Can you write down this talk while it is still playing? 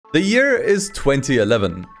The year is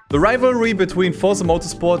 2011. The rivalry between Forza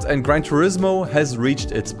Motorsport and Gran Turismo has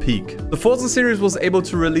reached its peak. The Forza series was able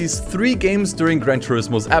to release 3 games during Gran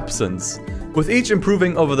Turismo's absence, with each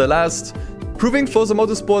improving over the last, proving Forza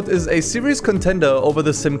Motorsport is a serious contender over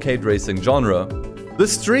the simcade racing genre. The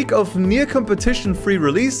streak of near competition-free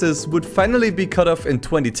releases would finally be cut off in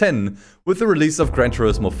 2010 with the release of Gran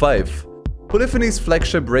Turismo 5, Polyphony's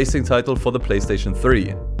flagship racing title for the PlayStation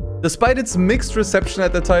 3. Despite its mixed reception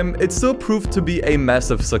at the time, it still proved to be a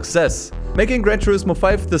massive success, making Gran Turismo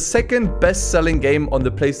 5 the second best-selling game on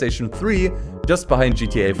the PlayStation 3, just behind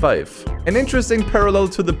GTA 5. An interesting parallel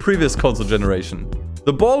to the previous console generation.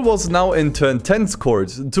 The ball was now in Turn 10's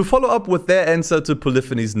court to follow up with their answer to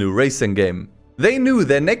Polyphony's new racing game. They knew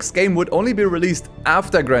their next game would only be released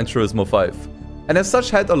after Gran Turismo 5, and as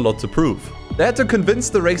such had a lot to prove. They had to convince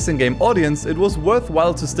the racing game audience it was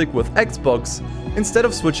worthwhile to stick with Xbox instead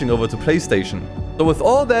of switching over to PlayStation. So with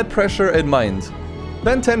all that pressure in mind,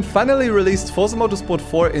 Turn 10 finally released Forza Motorsport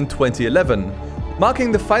 4 in 2011,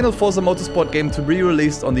 marking the final Forza Motorsport game to be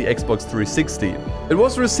released on the Xbox 360. It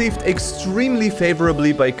was received extremely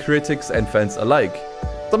favorably by critics and fans alike,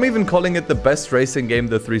 some even calling it the best racing game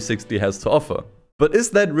the 360 has to offer. But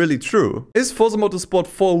is that really true? Is Forza Motorsport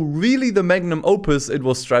 4 really the magnum opus it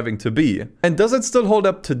was striving to be? And does it still hold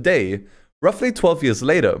up today, roughly 12 years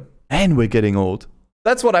later? And we're getting old.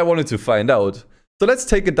 That's what I wanted to find out. So let's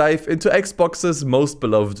take a dive into Xbox's most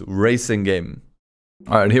beloved racing game.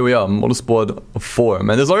 Alright, here we are, Motorsport 4.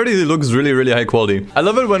 Man, this already looks really, really high quality. I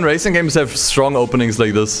love it when racing games have strong openings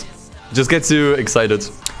like this. It just gets you excited.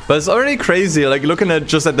 But it's already crazy, like looking at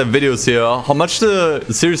just at the videos here, how much the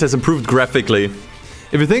series has improved graphically.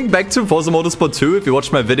 If you think back to Forza Motorsport 2, if you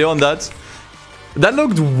watched my video on that, that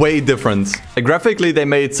looked way different. Like, graphically, they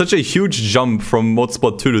made such a huge jump from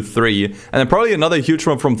Motorsport 2 to 3, and then probably another huge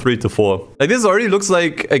one from 3 to 4. Like, this already looks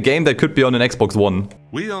like a game that could be on an Xbox One.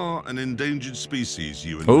 We are an endangered species,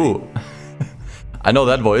 you and Ooh. me. I know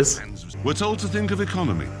that voice. We're told to think of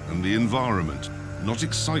economy and the environment, not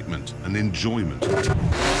excitement and enjoyment.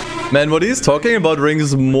 Man, what he's talking about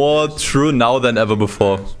rings more true now than ever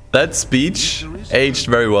before. That speech aged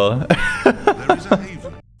very well.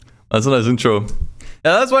 That's a nice intro.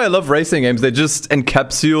 Yeah, that's why I love racing games. They just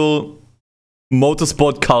encapsulate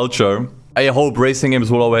motorsport culture. I hope racing games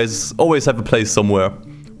will always have a place somewhere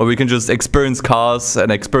where we can just experience cars and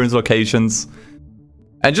experience locations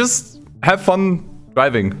and just have fun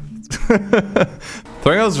driving.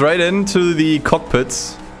 Throwing us right into the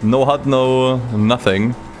cockpit. No HUD, no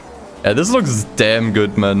nothing. Yeah, this looks damn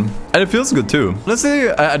good, man. And it feels good too. Honestly,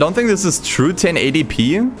 I don't think this is true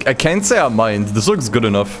 1080p. I can't say I mind. This looks good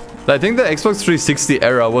enough. I think the Xbox 360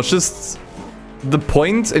 era was just the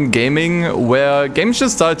point in gaming where games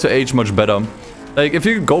just started to age much better. Like, if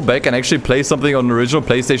you go back and actually play something on the original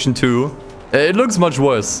PlayStation 2, it looks much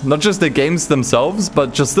worse. Not just the games themselves,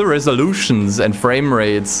 but just the resolutions and frame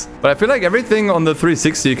rates. But I feel like everything on the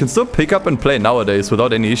 360 you can still pick up and play nowadays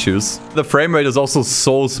without any issues. The frame rate is also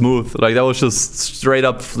so smooth. Like, that was just straight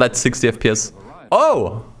up flat 60 FPS.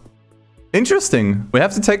 Oh! Interesting. We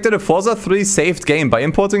have detected a Forza 3 saved game. By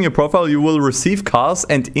importing your profile, you will receive cars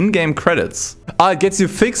and in-game credits. Ah, it gets you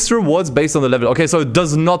fixed rewards based on the level. Okay, so it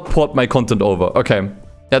does not port my content over. Okay.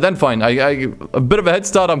 Yeah, then fine. A bit of a head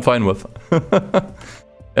start I'm fine with.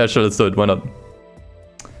 Yeah, sure, let's do it. Why not?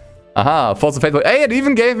 Aha, Forza Faithful. Hey, it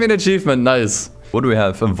even gave me an achievement. Nice. What do we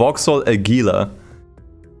have? A Vauxhall Aguila.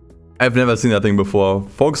 I've never seen that thing before.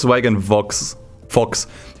 Volkswagen Fox.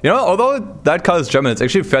 You know, although that car is German, it's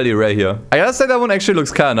actually fairly rare here. I gotta say that one actually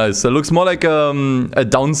looks kind of nice. It looks more like a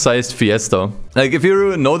downsized Fiesta. Like, if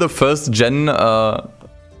you know the first gen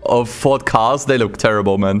of Ford cars, they look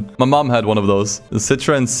terrible, man. My mom had one of those. A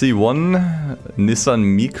Citroen C1,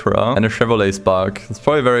 Nissan Micra, and a Chevrolet Spark. It's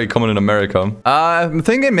probably very common in America. I'm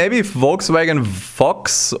thinking maybe Volkswagen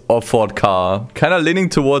Fox or Ford car. Kind of leaning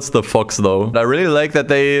towards the Fox, though. I really like that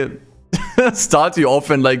they start you off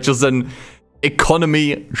in, like, just an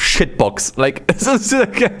economy shitbox. Like, this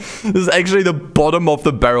is actually the bottom of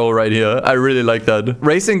the barrel right here. I really like that.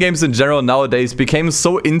 Racing games in general nowadays became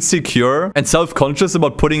so insecure and self-conscious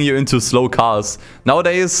about putting you into slow cars.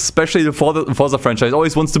 Nowadays, especially the Forza franchise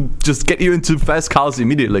always wants to just get you into fast cars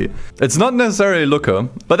immediately. It's not necessarily looker,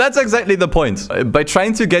 but that's exactly the point. By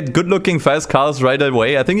trying to get good-looking fast cars right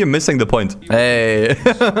away, I think you're missing the point. Hey.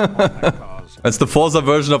 It's the Forza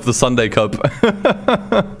version of the Sunday Cup.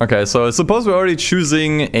 Okay, so I suppose we're already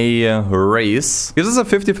choosing a race. Gives us a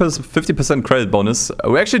 50% credit bonus.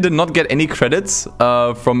 We actually did not get any credits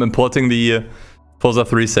from importing the Forza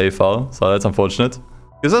 3 save file, so that's unfortunate.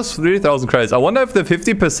 Gives us 3,000 credits. I wonder if the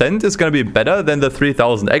 50% is going to be better than the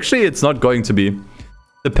 3,000. Actually, it's not going to be.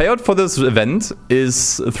 The payout for this event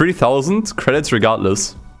is 3,000 credits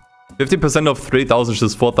regardless. 50% of 3,000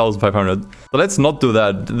 is 4,500. So let's not do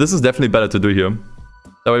that. This is definitely better to do here.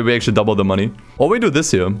 That way we actually double the money. Or we do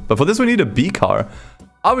this here. But for this we need a B car.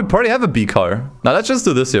 Oh, we probably have a B car. Now let's just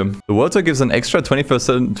do this here. The World Tour gives an extra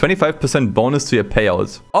 25% bonus to your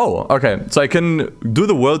payout. Oh, okay. So I can do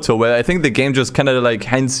the World Tour where I think the game just kind of like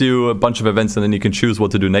hands you a bunch of events and then you can choose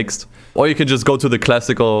what to do next. Or you can just go to the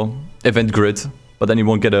classical event grid, but then you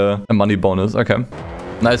won't get a money bonus. Okay.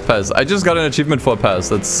 Nice pass. I just got an achievement for a pass.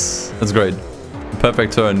 That's great.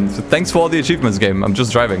 Perfect turn. Thanks for all the achievements, game. I'm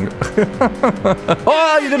just driving.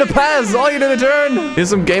 Oh, you did a pass! Oh, you did a turn! Here's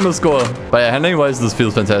some gamer score. But yeah, handling-wise, this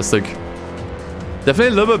feels fantastic. Definitely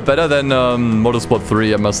a little bit better than Motorsport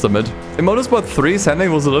 3, I must admit. In Motorsport 3's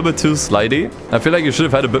handling was a little bit too slidey. I feel like you should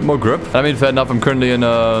have had a bit more grip. I mean, fair enough, I'm currently in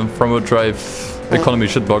a front-wheel drive economy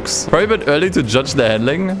shitbox. Probably a bit early to judge the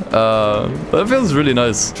handling, but it feels really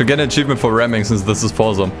nice. Should get an achievement for ramming since this is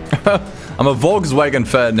Forza. I'm a Volkswagen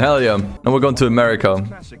fan, hell yeah. Now we're going to America.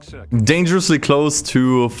 Dangerously close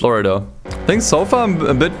to Florida. I think so far I'm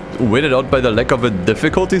a bit weirded out by the lack of a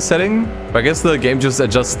difficulty setting. But I guess the game just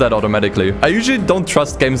adjusts that automatically. I usually don't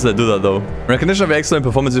trust games that do that though. Recognition of your excellent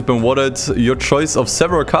performance, you've been awarded your choice of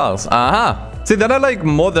several cars. Aha! See, that I like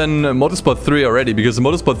more than Motorsport 3 already, because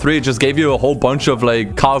Motorsport 3 just gave you a whole bunch of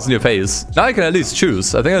like cars in your face. Now I can at least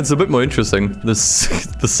choose. I think that's a bit more interesting. The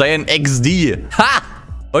Cyan XD. Ha!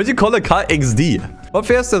 Why would you call a car XD? Well,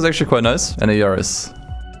 Fiesta is actually quite nice. And a Yaris.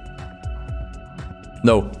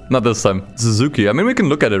 No, not this time. Suzuki. I mean, we can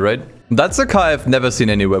look at it, right? That's a car I've never seen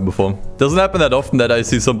anywhere before. Doesn't happen that often that I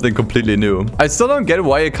see something completely new. I still don't get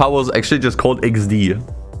why a car was actually just called XD.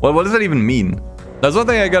 Well, what does that even mean? That's one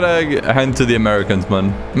thing I gotta hand to the Americans,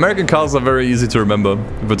 man. American cars are very easy to remember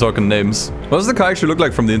if we're talking names. What does the car actually look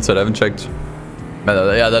like from the inside? I haven't checked.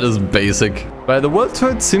 Yeah, that is basic. But the World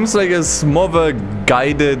Tour seems like it's more of a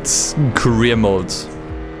guided career mode,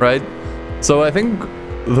 right? So I think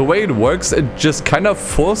the way it works, it just kind of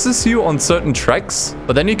forces you on certain tracks,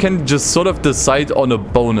 but then you can just sort of decide on a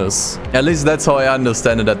bonus. At least that's how I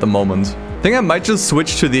understand it at the moment. I think I might just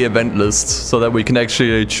switch to the event list so that we can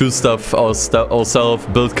actually choose stuff ourselves,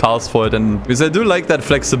 build cars for it, and because I do like that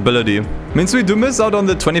flexibility. Means we do miss out on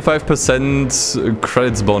the 25%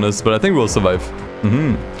 credits bonus, but I think we'll survive.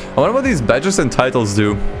 I wonder what these badges and titles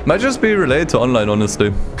do. Might just be related to online,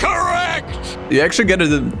 honestly. Correct! You actually get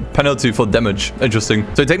a penalty for damage. Interesting.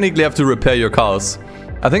 So you technically have to repair your cars.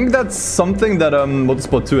 I think that's something that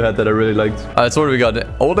Motorsport 2 had that I really liked. So what do we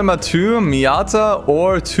got? Old MR2, Miata,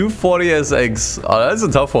 or 240SX. Oh, that's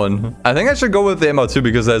a tough one. I think I should go with the MR2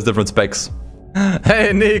 because it has different specs.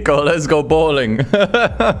 Hey, Nico, let's go bowling.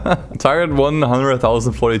 Target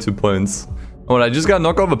 100,042 points. Oh, I just got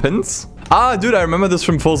knocked over pins? Ah, dude, I remember this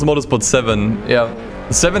from Forza Motorsport 7. Yeah.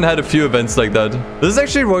 7 had a few events like that. This is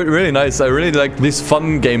actually really nice. I really like these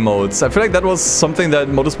fun game modes. I feel like that was something that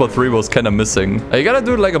Motorsport 3 was kind of missing. You gotta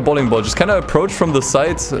do it like a bowling ball. Just kind of approach from the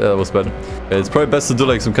side. That was bad. Yeah, it's probably best to do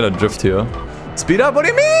like some kind of drift here. Speed up? What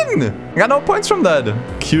do you mean? I got no points from that.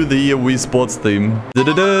 Cue the Wii Sports theme. Da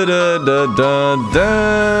da da da da da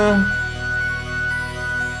da.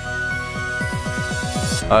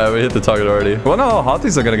 We hit the target already. I wonder how hard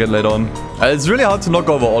these are gonna get later on. It's really hard to knock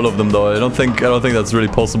over all of them though. I don't think that's really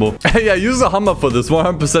possible. Yeah, use a Hummer for this.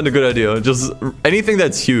 100% a good idea. Just anything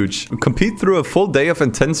that's huge. Compete through a full day of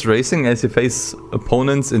intense racing as you face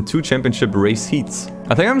opponents in 2 championship race heats.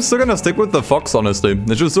 I think I'm still gonna stick with the Fox, honestly.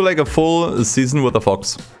 Let's just do like a full season with the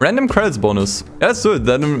Fox. Random credits bonus. Yeah, let's do it.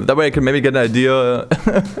 Then that way I can maybe get an idea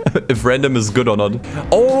if random is good or not.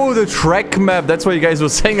 Oh, the track map. That's what you guys were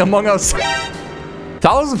saying Among Us.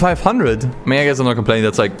 1,500? I mean, I guess I'm not complaining.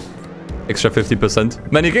 That's like extra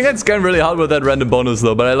 50%. Man, you can get scammed really hard with that random bonus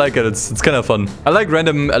though, but I like it. It's kind of fun. I like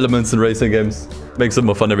random elements in racing games. Makes it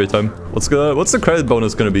more fun every time. What's the credit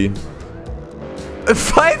bonus gonna be?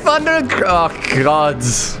 500? Oh, God.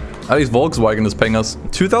 At least Volkswagen is paying us.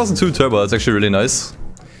 2002 Turbo. That's actually really nice.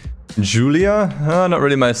 Julia? Not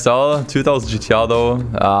really my style. 2000 GTR though.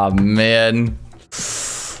 Ah, man.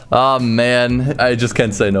 Ah, man. I just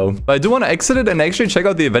can't say no. But I do want to exit it and actually check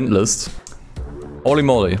out the event list. Holy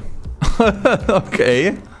moly.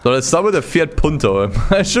 Okay. So let's start with the Fiat Punto.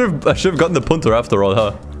 I should have gotten the Punto after all,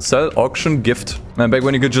 huh? Sell, auction, gift. Man, back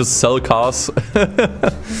when you could just sell cars.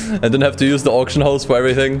 And didn't have to use the auction house for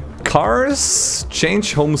everything. Cars,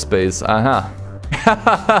 change home space. Aha.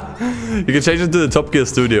 You can change it to the Top Gear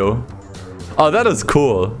Studio. Oh, that is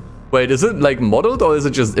cool. Wait, is it like modeled or is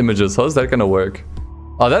it just images? How's that gonna work?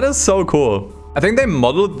 Oh, that is so cool. I think they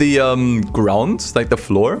modeled the ground, like the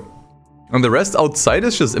floor. And the rest outside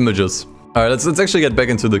is just images. Alright, let's actually get back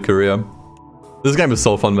into the career. This game is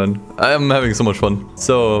so fun, man. I'm having so much fun.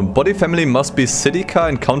 So, body family must be city car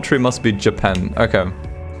and country must be Japan. Okay.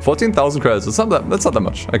 14,000 credits. That's not that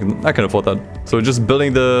much. I can afford that. So we're just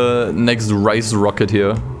building the next rice rocket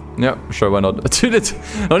here. Yeah, sure, why not? Dude, it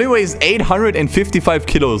only weighs 855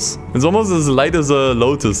 kilos. It's almost as light as a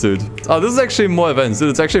Lotus, dude. Oh, this is actually more events, dude.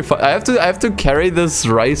 It's actually fun. I have to carry this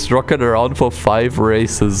rice rocket around for 5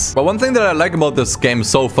 races. But one thing that I like about this game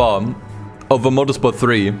so far, over Motorsport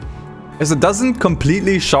 3, is it doesn't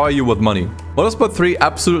completely shower you with money. Motorsport 3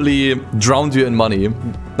 absolutely drowned you in money.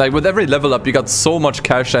 Like, with every level up, you got so much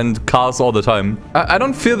cash and cars all the time. I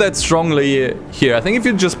don't feel that strongly here. I think if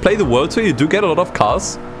you just play the World Tour, you do get a lot of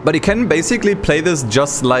cars. But you can basically play this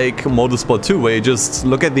just like Motorsport 2, where you just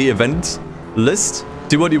look at the event list,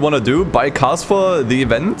 do what you want to do, buy cars for the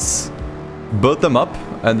events, build them up,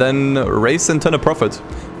 and then race and turn a profit.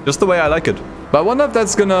 Just the way I like it. But I wonder if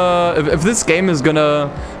that's gonna... If this game is gonna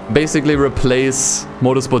basically replace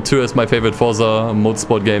Motorsport 2 as my favorite Forza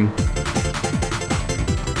Motorsport game.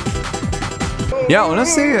 Yeah,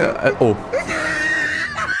 honestly...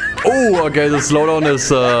 oh, okay, the slowdown is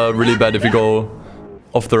really bad if you go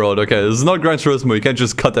off the road. Okay, this is not Gran Turismo. You can't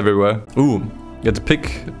just cut everywhere. Ooh, you have to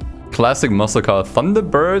pick classic muscle car.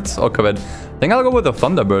 Thunderbird or Corvette? I think I'll go with the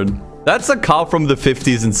Thunderbird. That's a car from the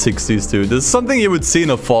 50s and 60s, dude. This is something you would see in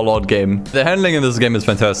a Fallout game. The handling in this game is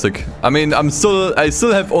fantastic. I mean, I still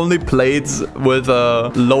have only played with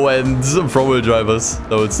low-end front-wheel drivers,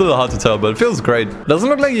 so it's still hard to tell, but it feels great. Doesn't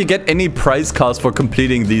look like you get any prize cars for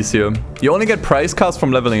completing these here. You only get prize cars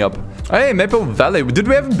from leveling up. Hey, Maple Valley. Dude,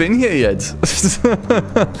 we haven't been here yet.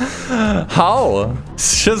 How?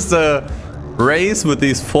 It's just a race with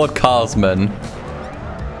these Ford cars, man.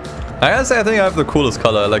 I gotta say, I think I have the coolest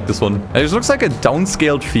color. I like this one. It just looks like a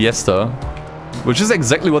downscaled Fiesta, which is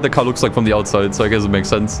exactly what the car looks like from the outside, so I guess it makes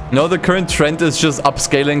sense. No, the current trend is just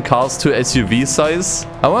upscaling cars to SUV size.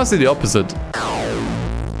 I want to see the opposite.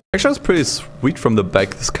 Actually, it's pretty sweet from the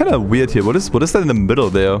back. It's kind of weird here. What is that in the middle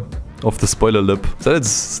there of the spoiler lip?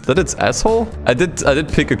 Is that its asshole? I did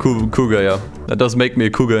pick a Cougar, yeah. That does make me a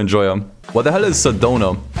Cougar enjoyer. What the hell is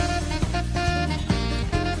Sedona?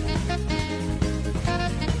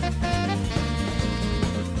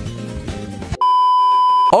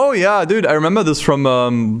 Oh yeah, dude, I remember this from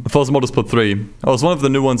Forza Motorsport 3. It was one of the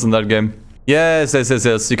new ones in that game. Yes.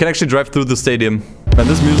 You can actually drive through the stadium. Man,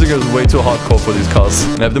 this music is way too hardcore for these cars.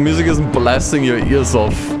 And if the music isn't blasting your ears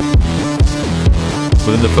off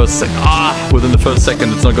within the first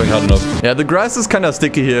second, it's not going hard enough. Yeah, the grass is kind of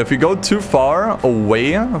sticky here. If you go too far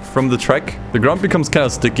away from the track, the ground becomes kind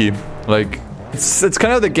of sticky. Like, it's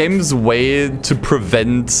kind of the game's way to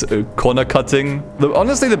prevent corner cutting.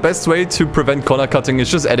 Honestly, the best way to prevent corner cutting is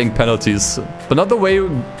just adding penalties. But not the way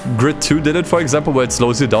Grid 2 did it, for example, where it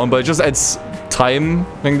slows you down, but it just adds time.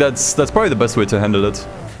 I think that's probably the best way to handle it.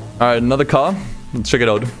 Alright, another car. Let's check it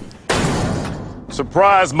out.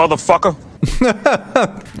 Surprise, motherfucker!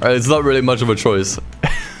 Alright, it's not really much of a choice.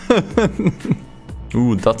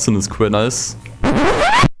 Ooh, Datsun is quite nice.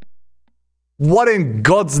 What in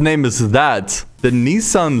God's name is that? The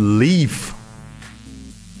Nissan Leaf.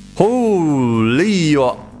 Holy,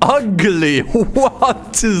 you're ugly.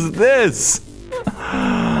 What is this?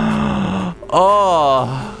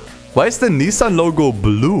 Oh. Why is the Nissan logo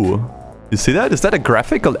blue? You see that? Is that a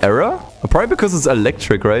graphical error? Probably because it's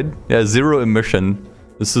electric, right? Yeah, zero emission.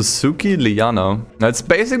 The Suzuki Liana. That's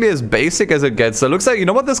basically as basic as it gets. It looks like, you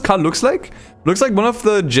know what this car looks like? It looks like one of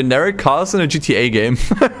the generic cars in a GTA game.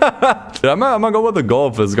 I'm gonna go with the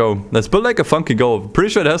Golf. Let's go. Let's build like a funky Golf.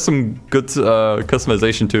 Pretty sure it has some good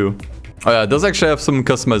customization too. Oh yeah, it does actually have some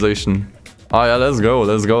customization. Oh yeah, let's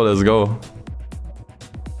go.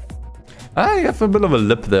 I have a bit of a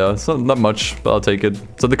lip there. It's not much, but I'll take it.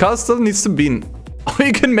 So the car still needs to be in... Oh,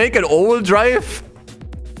 you can make it all-wheel drive?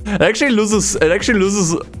 It actually loses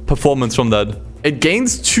performance from that. It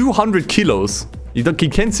gains 200 kilos. You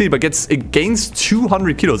can't see it, but it gains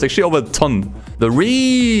 200 kilos. Actually over a ton.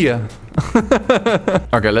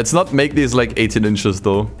 Okay, let's not make these like 18 inches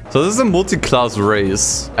though. So this is a multi-class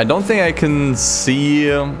race. I don't think I can see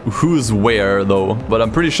who's where though. But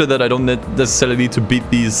I'm pretty sure that I don't necessarily need to beat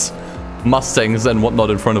these Mustangs and whatnot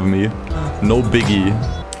in front of me. No biggie.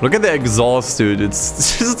 Look at the exhaust, dude.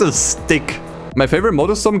 It's just a stick. My favorite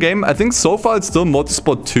Motorstorm game, I think so far it's still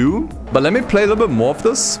Motorsport 2. But let me play a little bit more of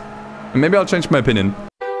this. And maybe I'll change my opinion.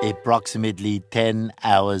 Approximately 10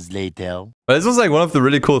 hours later. But this was like one of the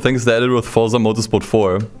really cool things they added with Forza Motorsport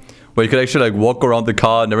 4. Where you could actually like walk around the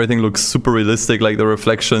car and everything looks super realistic. Like the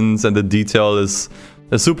reflections and the detail is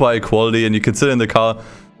super high quality. And you can sit in the car.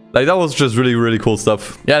 Like that was just really, really cool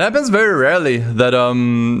stuff. Yeah, it happens very rarely that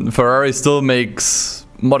Ferrari still makes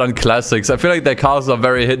modern classics. I feel like their cars are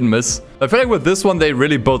very hit and miss. I feel like with this one, they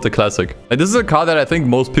really built the classic. Like, this is a car that I think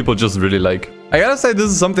most people just really like. I gotta say,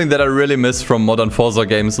 this is something that I really miss from modern Forza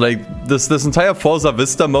games. Like, this entire Forza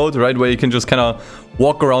Vista mode, right? Where you can just kind of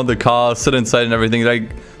walk around the car, sit inside and everything.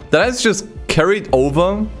 Like, that is just carried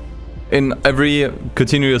over in every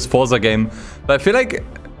continuous Forza game. But I feel like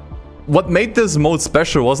what made this mode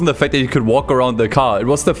special wasn't the fact that you could walk around the car. It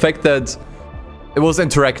was the fact that it was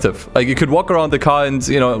interactive. Like, you could walk around the car and,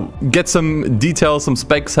 you know, get some details, some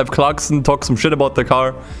specs, have Clarkson talk some shit about the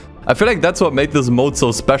car. I feel like that's what made this mode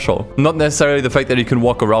so special. Not necessarily the fact that you can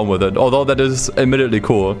walk around with it, although that is admittedly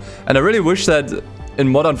cool. And I really wish that in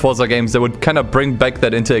modern Forza games, they would kind of bring back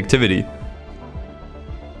that interactivity.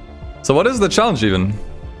 So what is the challenge even?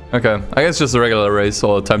 Okay, I guess just a regular race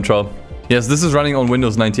or time trial. Yes, this is running on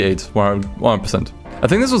Windows 98, 100%. I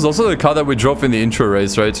think this was also the car that we drove in the intro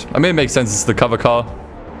race, right? I mean, it makes sense, it's the cover car.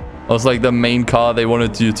 It was like the main car they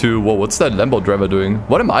wanted you to... Whoa, what's that Lambo driver doing?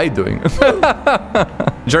 What am I doing?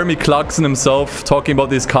 Jeremy Clarkson himself talking about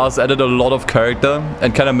these cars added a lot of character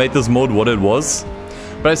and kind of made this mode what it was.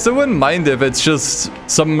 But I still wouldn't mind if it's just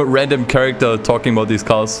some random character talking about these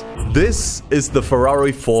cars. This is the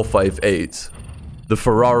Ferrari 458. The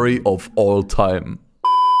Ferrari of all time.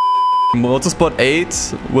 Motorsport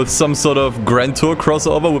 8 with some sort of Grand Tour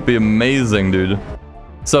crossover would be amazing, dude.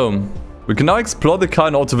 So, we can now explore the car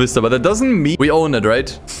in Auto Vista, but that doesn't mean we own it,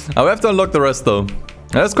 right? I have to unlock the rest though.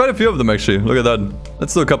 There's quite a few of them actually, look at that.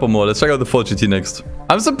 Let's do a couple more, let's check out the Ford GT next.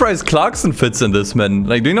 I'm surprised Clarkson fits in this, man.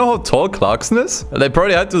 Like, do you know how tall Clarkson is? They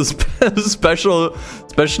probably had to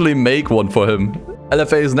specially make one for him.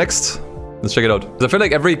 LFA is next. Let's check it out. I feel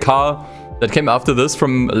like every car that came after this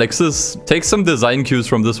from Lexus takes some design cues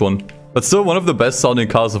from this one. But still one of the best sounding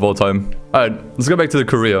cars of all time. Alright, let's go back to the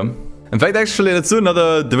Korea. In fact, actually, let's do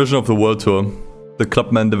another division of the World Tour. The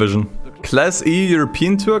Clubman division. Class E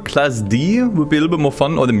European Tour, Class D would be a little bit more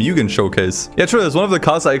fun. Or the Mugen Showcase. Yeah, true, there's one of the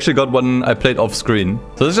cars I actually got when I played off screen.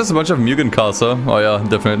 So there's just a bunch of Mugen cars, huh? Oh yeah,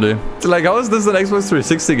 definitely. Like, how is this an Xbox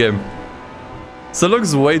 360 game? So it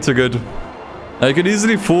looks way too good. I could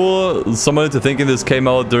easily fool someone into thinking this came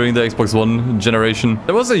out during the Xbox One generation.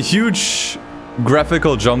 There was a huge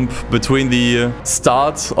graphical jump between the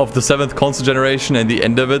start of the 7th console generation and the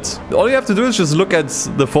end of it. All you have to do is just look at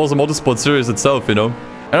the Forza Motorsport series itself, you know.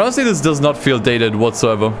 And honestly, this does not feel dated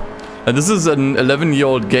whatsoever. And this is an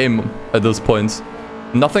 11-year-old game at this point.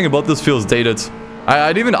 Nothing about this feels dated.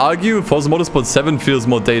 I'd even argue Forza Motorsport 7 feels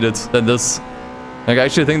more dated than this. Like, I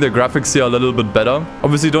actually think the graphics here are a little bit better.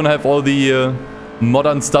 Obviously, you don't have all the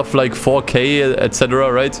modern stuff like 4K,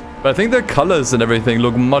 etc., right? But I think the colors and everything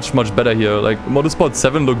look much, much better here. Like, Motorsport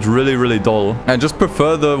 7 looked really, really dull. And I just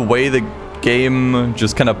prefer the way the game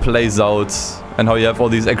just kind of plays out and how you have all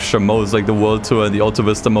these extra modes like the World Tour and the Auto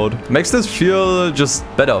Vista mode. Makes this feel just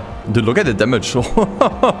better. Dude, look at the damage.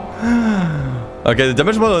 Okay, the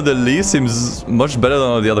damage mode on the Lee seems much better than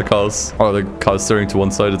on the other cars. Oh, the car's steering to one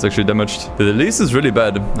side, it's actually damaged. The Lease is really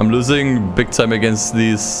bad. I'm losing big time against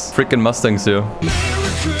these freaking Mustangs here.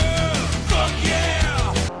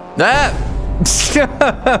 Ah! So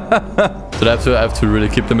I have to really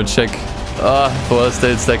keep them in check. For a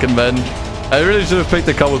stayed second, man. I really should have picked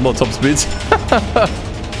a car with more top speed.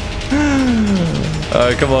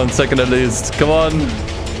 Alright, come on, second at least. Come on.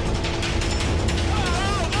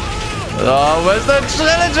 Oh, where's that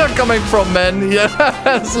challenger coming from, man?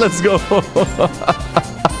 Yes, let's go.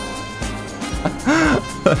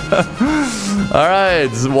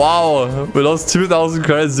 Alright, wow. We lost 2,000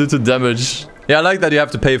 credits due to damage. Yeah, I like that you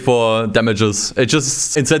have to pay for damages. It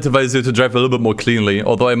just incentivizes you to drive a little bit more cleanly,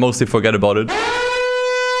 although I mostly forget about it.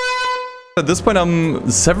 At this point, I'm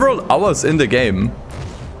several hours in the game.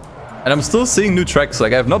 And I'm still seeing new tracks,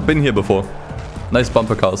 like I have not been here before. Nice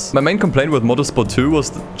bumper cars. My main complaint with Motorsport 2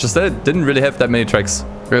 was just that it didn't really have that many tracks.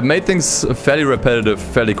 It made things fairly repetitive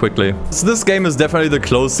fairly quickly. So this game is definitely the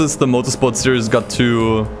closest the Motorsport series got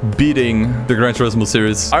to beating the Gran Turismo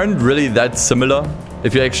series. Aren't really that similar.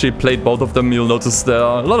 If you actually played both of them, you'll notice there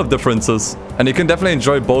are a lot of differences. And you can definitely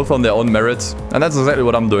enjoy both on their own merit. And that's exactly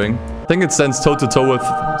what I'm doing. I think it stands toe-to-toe with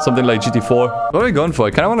something like GT4. What are we going for?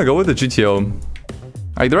 I kind of want to go with the GTO.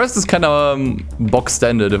 Like, the rest is kind of box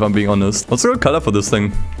standard, if I'm being honest. What's the good color for this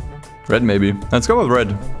thing? Red, maybe. Let's go with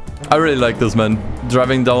red. I really like this, man.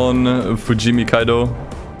 Driving down Fujimi Kaido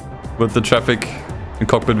with the traffic and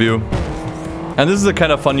cockpit view. And this is the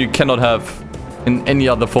kind of fun you cannot have in any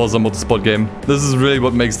other Forza Motorsport game. This is really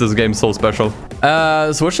what makes this game so special.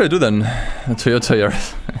 So what should I do then? A Toyota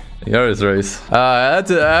Yaris. Yaris race. I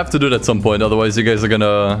have to do that at some point, otherwise you guys are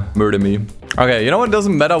gonna murder me. Okay, you know what? It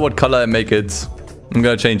doesn't matter what color I make it. I'm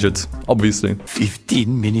gonna change it, obviously.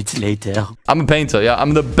 15 minutes later. I'm a painter, yeah.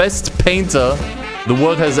 I'm the best painter the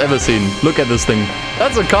world has ever seen. Look at this thing.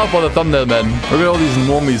 That's a car for the thumbnail, man. Look at all these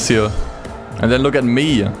normies here. And then look at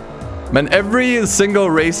me. Man, every single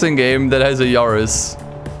racing game that has a Yaris,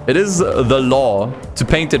 it is the law to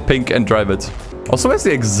paint it pink and drive it. Also, where's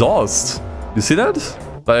the exhaust? You see that?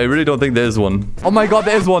 But I really don't think there is one. Oh my god,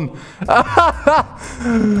 there is one.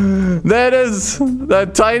 There it is.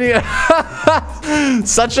 That tiny...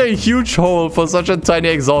 Such a huge hole for such a tiny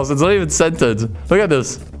exhaust. It's not even scented. Look at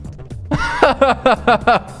this.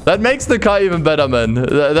 That makes the car even better, man.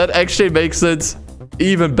 That actually makes it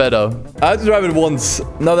even better. I had to drive it once.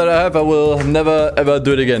 Now that I have, I will never ever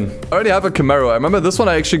do it again. I already have a Camaro. I remember this one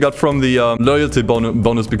I actually got from the loyalty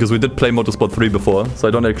bonus because we did play Motorsport 3 before, so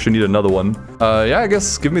I don't actually need another one. Yeah, I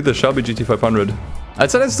guess give me the Shelby GT500. I'd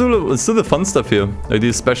say let's do the fun stuff here, like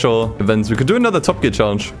these special events. We could do another Top Gear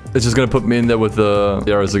challenge. It's just gonna put me in there with the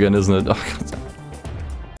Yaris again, isn't it?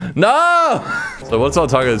 Oh, no! So what's our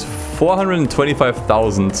target? It's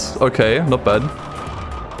 425,000. Okay, not bad.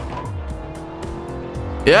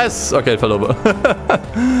 Yes! Okay, it fell over.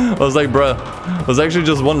 I was like, bruh. There's actually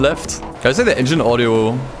just one left. Can I say the engine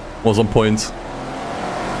audio was on point?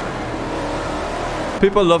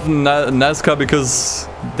 People love NASCAR because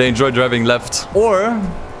they enjoy driving left. Or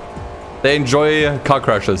they enjoy car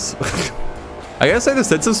crashes. I gotta say the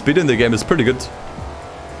sense of speed in the game is pretty good.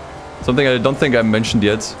 Something I don't think I mentioned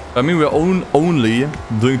yet. I mean, we're only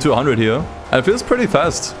doing 200 here. And it feels pretty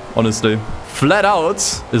fast, honestly. Flat out.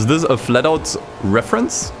 Is this a flat out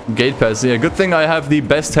reference? Gate pass. Yeah, good thing I have the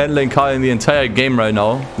best handling car in the entire game right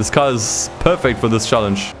now. This car is perfect for this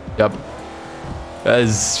challenge. Yep.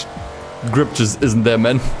 As grip just isn't there,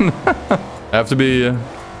 man. I have to be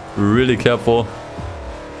really careful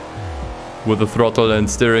with the throttle and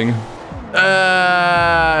steering.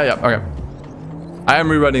 Yeah, okay. I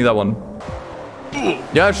am rewriting that one.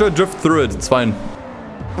 Yeah, I should drift through it. It's fine.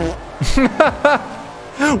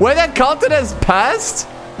 Wait, that counted as passed?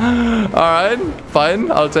 Alright,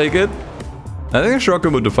 fine. I'll take it. I think a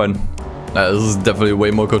shotgun would do fine. This is definitely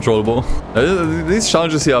way more controllable. These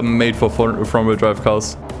challenges here are made for front-wheel drive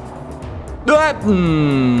cars.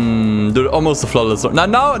 Dude, almost a flawless run.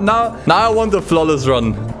 Now I want the flawless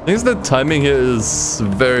run. I think the timing here is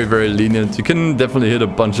very, very lenient. You can definitely hit a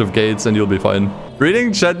bunch of gates and you'll be fine.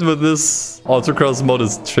 Reading chat with this autocross mod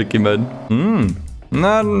is tricky, man.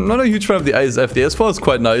 Nah, not a huge fan of the ISF. The S4 is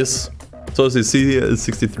quite nice. So as you see here is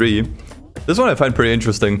 63. This one I find pretty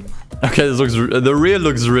interesting. Okay, this looks the rear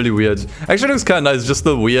looks really weird. Actually looks kind of nice, just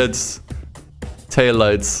the weird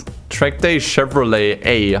taillights. Track Day Chevrolet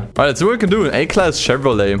A. Alright, so what we can do an A-class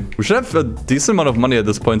Chevrolet. We should have a decent amount of money at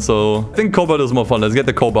this point, so I think Cobalt is more fun. Let's get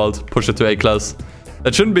the Cobalt, push it to A-class.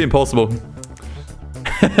 That shouldn't be impossible.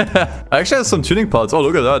 I actually have some tuning parts. Oh,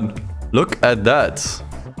 look at that. Look at that.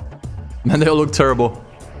 Man, they all look terrible.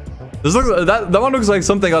 This looks that one looks like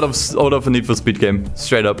something out of a Need for Speed game.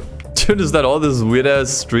 Straight up. Dude, is that all this weird ass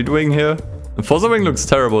street wing here? The Forza wing looks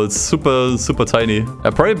terrible. It's super tiny.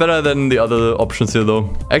 Probably better than the other options here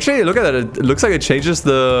though. Actually, look at that. It looks like it changes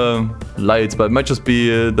the lights, but it might just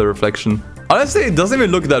be the reflection. Honestly, it doesn't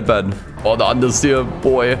even look that bad. Oh, the understeer,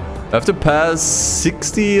 boy. I have to pass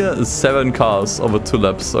 67 cars over 2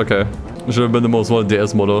 laps. Okay. Should have been the most wanted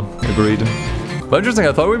DS model. Agreed. But interesting,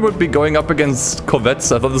 I thought we would be going up against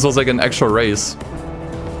Corvettes. I thought this was like an actual race.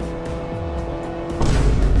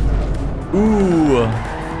 Ooh.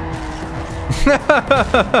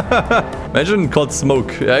 Imagine caught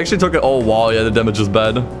smoke. I actually took it. Oh, wow. Yeah, the damage is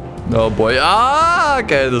bad. Oh, boy. Ah,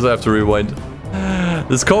 okay. This I have to rewind.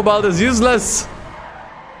 This Cobalt is useless.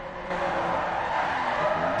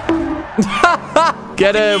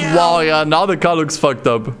 Get him. Wow, yeah. Now the car looks fucked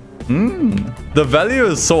up. The value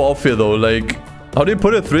is so off here, though. Like, how do you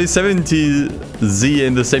put a 370Z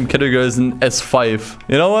in the same category as an S5?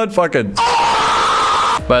 You know what? Fuck it.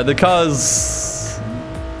 But the car is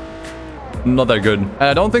not that good. And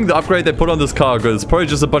I don't think the upgrade they put on this car is good. It's probably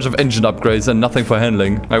just a bunch of engine upgrades and nothing for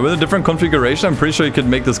handling. Like, with a different configuration, I'm pretty sure you could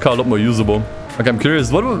make this car a lot more usable. Okay, I'm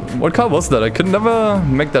curious. What car was that? I could never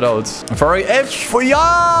make that out. Ferrari F.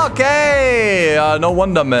 Yeah, okay. No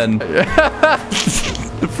wonder, man.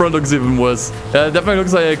 The front looks even worse. Yeah, it definitely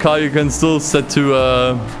looks like a car you can still set to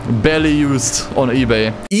barely used on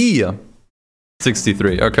eBay.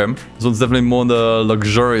 E63. Okay. This one's definitely more on the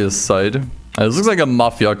luxurious side. This looks like a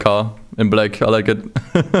mafia car in black. I like it.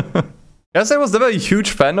 I guess I was never a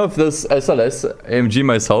huge fan of this SLS AMG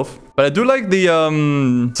myself. But I do like the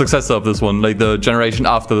successor of this one. Like the generation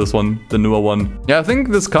after this one. The newer one. Yeah, I think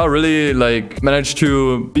this car really like managed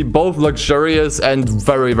to be both luxurious and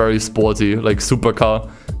very, very sporty. Like supercar.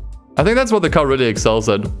 I think that's what the car really excels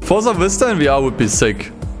at. Forza Vista in VR would be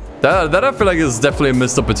sick. That I feel like is definitely a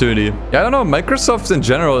missed opportunity. Yeah, I don't know. Microsoft in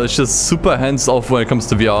general is just super hands-off when it comes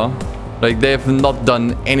to VR. Like, they have not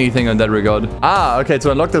done anything in that regard. Ah, okay. To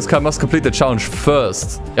unlock this car, I must complete the challenge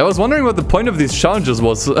first. Yeah, I was wondering what the point of these challenges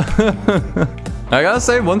was. I gotta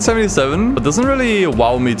say, 177, but doesn't really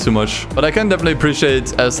wow me too much. But I can definitely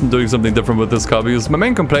appreciate Aston doing something different with this car, because my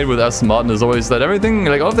main complaint with Aston Martin is always that everything,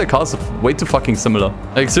 like all of their cars are way too fucking similar.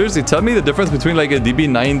 Like seriously, tell me the difference between like a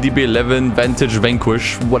DB9, DB11, Vantage,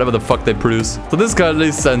 Vanquish, whatever the fuck they produce. So this car at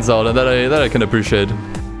least stands out, and that I can appreciate.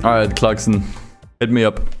 All right, Clarkson, hit me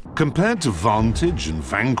up. Compared to Vantage and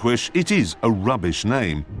Vanquish, it is a rubbish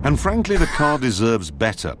name. And frankly, the car deserves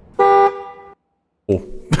better. Oh.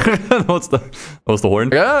 What's the horn?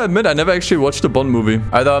 I gotta admit, I never actually watched a Bond movie.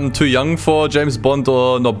 Either I'm too young for James Bond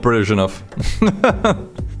or not British enough.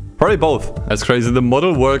 Probably both. That's crazy. The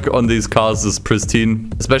model work on these cars is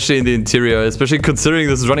pristine, especially in the interior, especially considering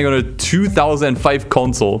this is running on a 2005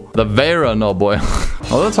 console. The Veyron, oh boy.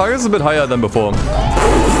 Although the target's a bit higher than before.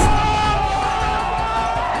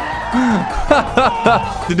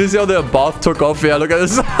 Did you see how the bath took off? Yeah, look at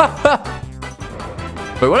this.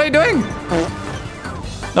 Wait, what are you doing?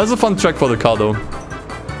 That's a fun track for the car, though.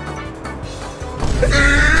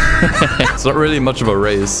 It's not really much of a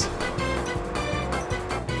race.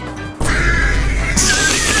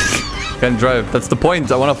 Can't drive. That's the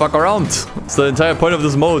point. I want to fuck around. It's the entire point of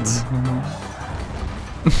this mode.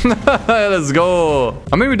 Let's go.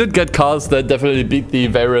 I mean, we did get cars that definitely beat the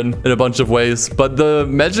Veyron in a bunch of ways. But the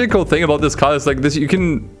magical thing about this car is like this. You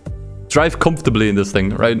can drive comfortably in this thing,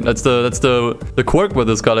 right? That's the quirk with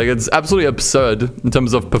this car. Like, it's absolutely absurd in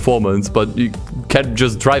terms of performance, but you can't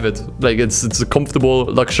just drive it. Like, it's a comfortable,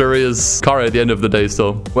 luxurious car at the end of the day.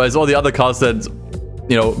 So whereas all the other cars that,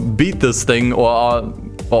 you know, beat this thing or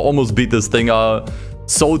almost beat this thing are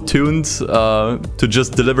so tuned to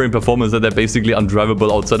just delivering performance that they're basically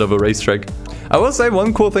undrivable outside of a racetrack. I will say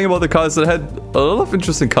one cool thing about the car is that it had a lot of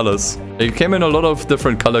interesting colors. It came in a lot of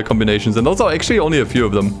different color combinations, and those are actually only a few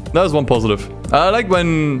of them. That was one positive. I like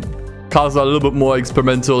when cars are a little bit more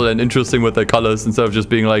experimental and interesting with their colors instead of just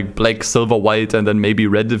being like black, silver, white, and then maybe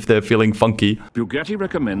red if they're feeling funky. Bugatti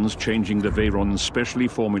recommends changing the Veyron's specially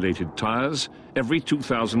formulated tires every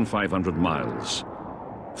 2,500 miles.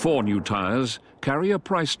 4 new tires carry a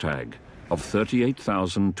price tag of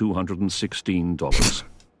 $38,216.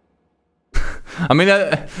 I mean,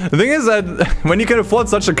 the thing is that when you can afford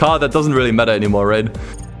such a car, that doesn't really matter anymore, right?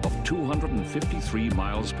 Of 253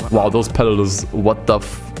 miles per hour. Wow, those pedals, what the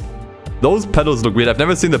those pedals look weird. I've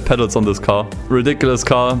never seen the pedals on this car. Ridiculous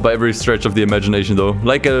car by every stretch of the imagination, though.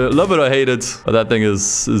 Like, love it or hate it, but that thing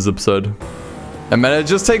is absurd. And man, it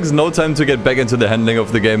just takes no time to get back into the handling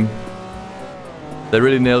of the game. They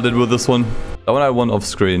really nailed it with this one. That one I won off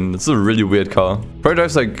screen. It's a really weird car. Probably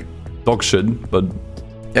drives like dog shit, but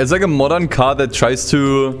it's like a modern car that tries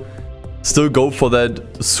to still go for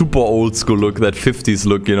that super old school look, that 50s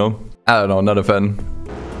look, you know? I don't know, not a fan.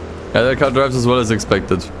 Yeah, that car drives as well as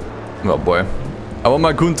expected. Oh boy. I want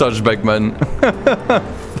my Countach back, man.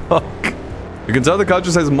 Fuck. You can tell the car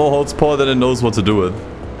just has more horsepower than it knows what to do with.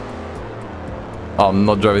 Oh, I'm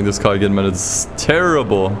not driving this car again, man. It's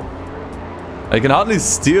terrible. I can hardly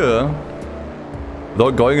steer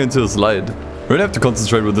without going into a slide. I really have to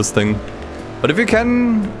concentrate with this thing. But if you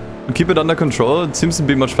can keep it under control, it seems to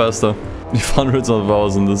be much faster. You've hundreds of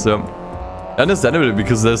hours in this, yeah. Understandably,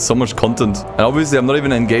 because there's so much content. And obviously, I'm not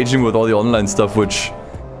even engaging with all the online stuff, which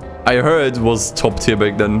I heard was top tier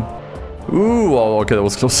back then. Ooh, wow, okay, that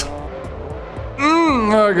was close.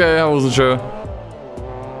 Okay, I wasn't sure.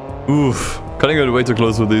 Oof. Cutting it way too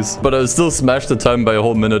close with these. But I still smashed the time by a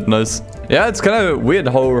whole minute. Nice. Yeah, it's kind of weird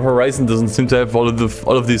how Horizon doesn't seem to have all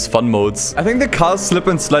of these fun modes. I think the cars slip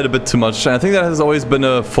and slide a bit too much. And I think that has always been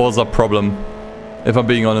a Forza problem, if I'm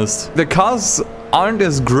being honest. The cars aren't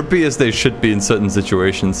as grippy as they should be in certain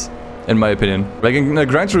situations, in my opinion. Like in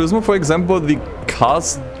Gran Turismo, for example, the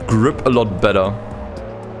cars grip a lot better.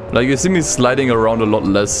 Like, you see me sliding around a lot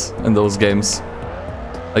less in those games.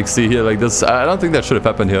 Like, see here, like this. I don't think that should have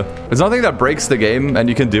happened here. It's nothing that breaks the game and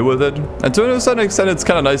you can deal with it. And to a certain extent, it's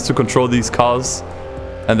kind of nice to control these cars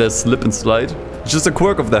and their slip and slide. It's just a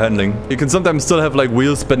quirk of the handling. You can sometimes still have like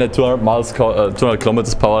wheel spin at 200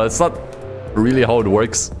 kilometers per hour. That's not really how it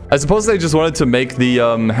works. I suppose they just wanted to make the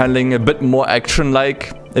handling a bit more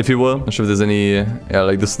action-like, if you will. Not sure if there's any, yeah,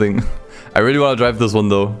 like this thing. I really want to drive this one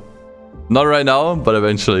though. Not right now, but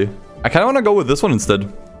eventually. I kind of want to go with this one instead.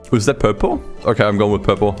 Was that purple? Okay, I'm going with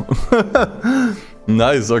purple.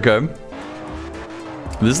 Nice, okay.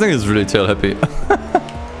 This thing is really tail happy.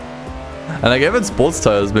 And I gave it sports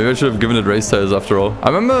tires. Maybe I should have given it race tires after all. I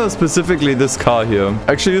remember specifically this car here.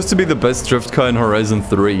 Actually used to be the best drift car in Horizon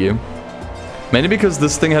 3. Mainly because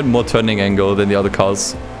this thing had more turning angle than the other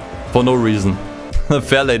cars. For no reason.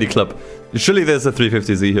 Fair Lady Club. Surely there's a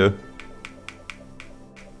 350Z here.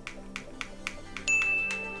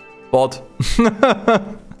 Bought.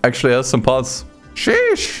 Actually has some parts.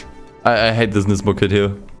 Sheesh. I hate this Nismo kit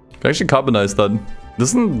here. I actually carbonize that.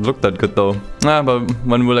 Doesn't look that good though. But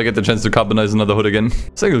when will I get the chance to carbonize another hood again?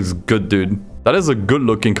 This thing looks good, dude. That is a good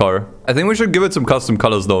looking car. I think we should give it some custom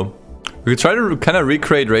colors though. We could try to kind of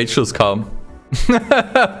recreate Rachel's car.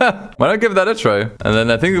 Why not give that a try? And then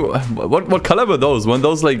I think, what color were those? Weren't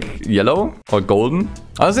those like yellow or golden?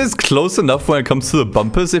 Honestly, it's close enough when it comes to the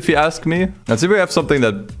bumpers, if you ask me. Let's see if we have something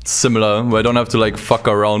that's similar, where I don't have to like fuck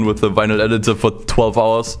around with the vinyl editor for 12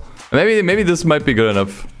 hours. Maybe this might be good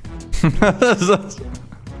enough.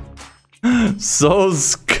 So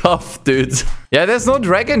scuffed, dude. Yeah, there's no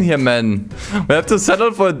dragon here, man. We have to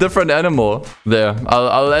settle for a different animal. There,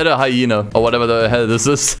 I'll add a hyena or whatever the hell this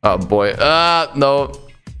is. Oh boy. No.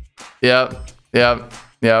 Yeah.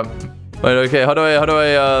 Wait, okay. How do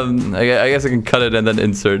I guess I can cut it and then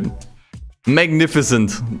insert.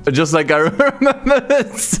 Magnificent. Just like I remember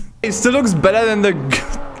it. It still looks better than the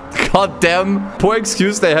goddamn poor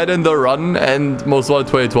excuse they had in the run and Most Wanted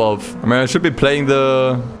 2012. I mean, I should be playing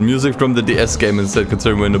the music from the DS game instead,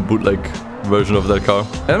 considering we're in a bootleg version of that car.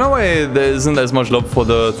 I don't know why there isn't as much love for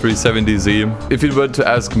the 370Z. If you were to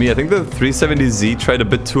ask me, I think the 370Z tried a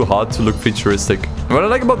bit too hard to look futuristic. What I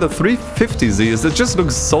like about the 350Z is it just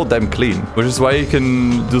looks so damn clean, which is why you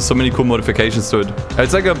can do so many cool modifications to it.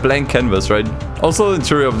 It's like a blank canvas, right? Also, the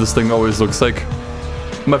interior of this thing always looks like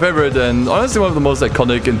my favorite and honestly one of the most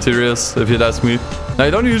iconic interiors, if you'd ask me. Now,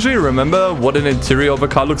 I don't usually remember what an interior of a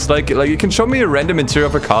car looks like. Like, you can show me a random interior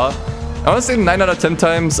of a car. Honestly, 9 out of 10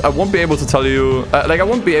 times, I won't be able to tell you... I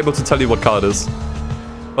won't be able to tell you what car it is.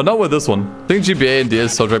 But not with this one. I think GBA and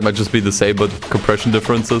DS soundtrack might just be the same, but compression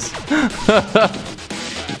differences.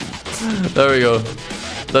 There we go.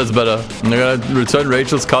 That's better. I'm gonna return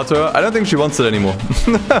Rachel's car to her. I don't think she wants it anymore.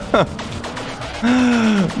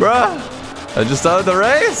 Bruh! I just started the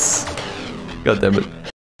race! God damn it.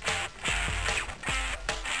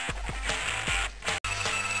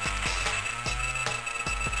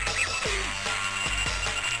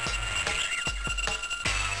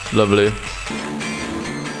 Lovely.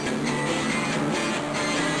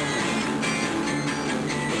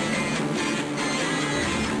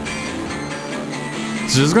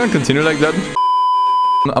 Is it just gonna continue like that?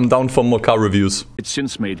 I'm down for more car reviews. It's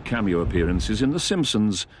since made cameo appearances in The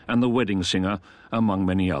Simpsons and The Wedding Singer, among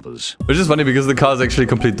many others. Which is funny because the car is actually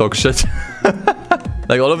complete dog shit.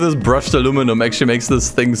 Like, all of this brushed aluminum actually makes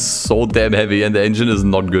this thing so damn heavy and the engine is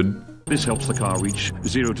not good. This helps the car reach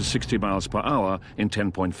 0 to 60 miles per hour in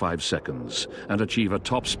 10.5 seconds and achieve a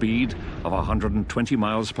top speed of 120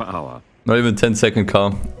 miles per hour. Not even 10-second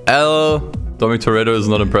car. Tommy Toretto is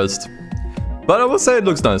not impressed. But I will say it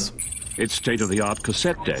looks nice. Its state-of-the-art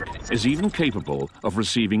cassette deck is even capable of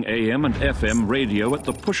receiving AM and FM radio at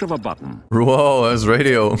the push of a button. Whoa, that's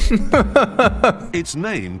radio. Its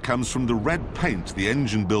name comes from the red paint the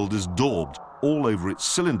engine builders daubed all over its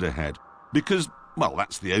cylinder head because, well,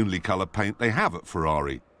 that's the only colour paint they have at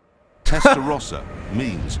Ferrari. Testarossa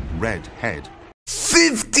means red head.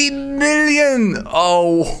 15 million!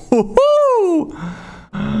 Oh,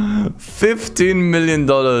 $15 million. And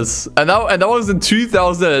that was in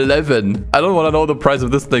 2011. I don't want to know the price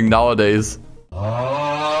of this thing nowadays.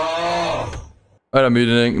 Alright, I'm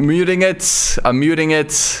muting it. I'm muting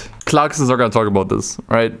it. Clarkson's not gonna talk about this,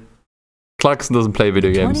 right? Clarkson doesn't play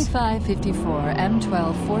video games. 2554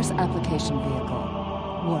 M12 Force Application Vehicle.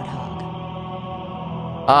 Warthog.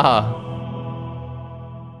 Aha.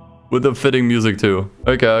 With the fitting music too.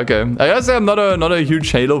 Okay. I gotta say I'm not a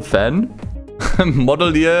huge Halo fan.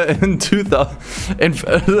 Model year in 2000, in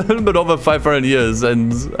a little bit over 500 years,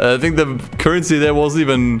 and I think the currency there wasn't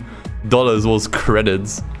even dollars, was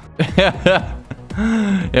credits. Yeah,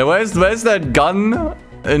 where's that gun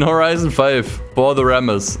in Horizon 5 for the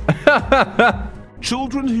rammers?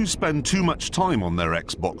 Children who spend too much time on their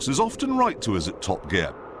Xboxes often write to us at Top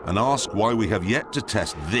Gear and ask why we have yet to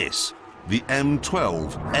test this, the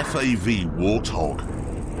M12 FAV Warthog.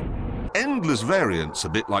 Endless variants, a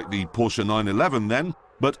bit like the Porsche 911 then,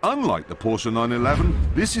 but unlike the Porsche 911,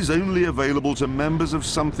 this is only available to members of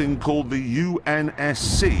something called the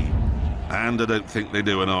UNSC, and I don't think they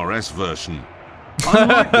do an RS version.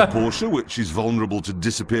 Unlike the Porsche, which is vulnerable to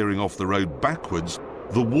disappearing off the road backwards,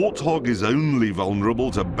 the Warthog is only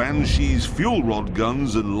vulnerable to Banshee's fuel rod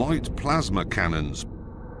guns and light plasma cannons.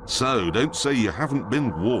 So don't say you haven't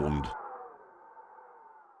been warned.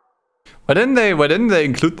 Why didn't they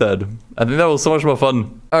include that? I think that was so much more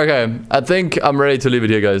fun. Okay, I think I'm ready to leave it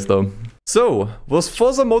here, guys, though. So, was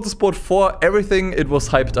Forza Motorsport 4 everything it was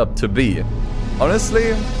hyped up to be?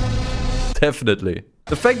 Honestly, definitely.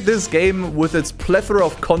 The fact this game, with its plethora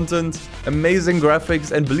of content, amazing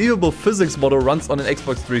graphics and believable physics model runs on an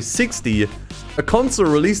Xbox 360, a console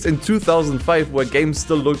released in 2005 where games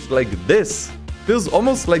still looked like this, feels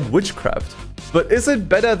almost like witchcraft. But is it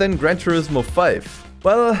better than Gran Turismo 5?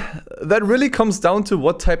 Well, that really comes down to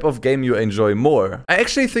what type of game you enjoy more. I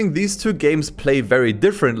actually think these two games play very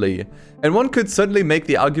differently, and one could certainly make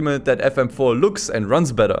the argument that FM4 looks and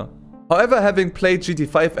runs better. However, having played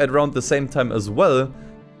GT5 at around the same time as well,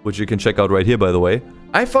 which you can check out right here by the way,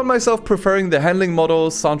 I found myself preferring the handling model,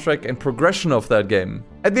 soundtrack and progression of that game.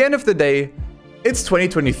 At the end of the day, it's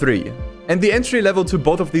 2023, and the entry level to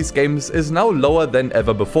both of these games is now lower than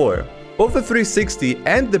ever before. Both the 360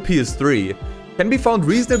 and the PS3 can be found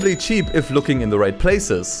reasonably cheap if looking in the right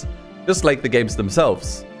places, just like the games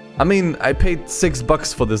themselves. I mean, I paid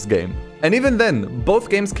 $6 for this game. And even then, both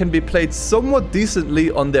games can be played somewhat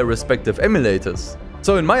decently on their respective emulators.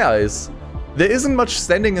 So in my eyes, there isn't much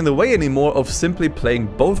standing in the way anymore of simply playing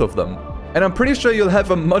both of them. And I'm pretty sure you'll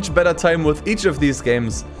have a much better time with each of these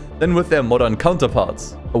games than with their modern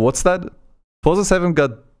counterparts. What's that? Forza 7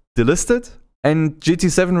 got delisted? And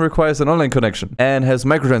GT7 requires an online connection and has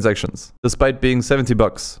microtransactions, despite being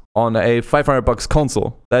 $70 on a $500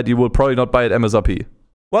 console that you will probably not buy at MSRP.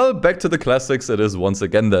 Well, back to the classics it is once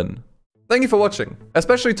again then. Thank you for watching,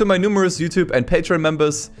 especially to my numerous YouTube and Patreon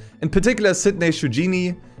members, in particular Sidney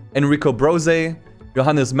Shugini, Enrico Brose,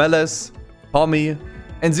 Johannes Melles, Tommy,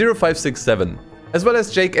 and 0567, as well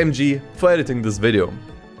as Jake MG for editing this video.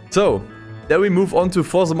 So, there we move on to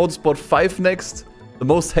Forza Motorsport 5 next, the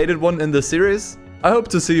most hated one in the series. I hope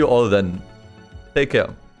to see you all then. Take care.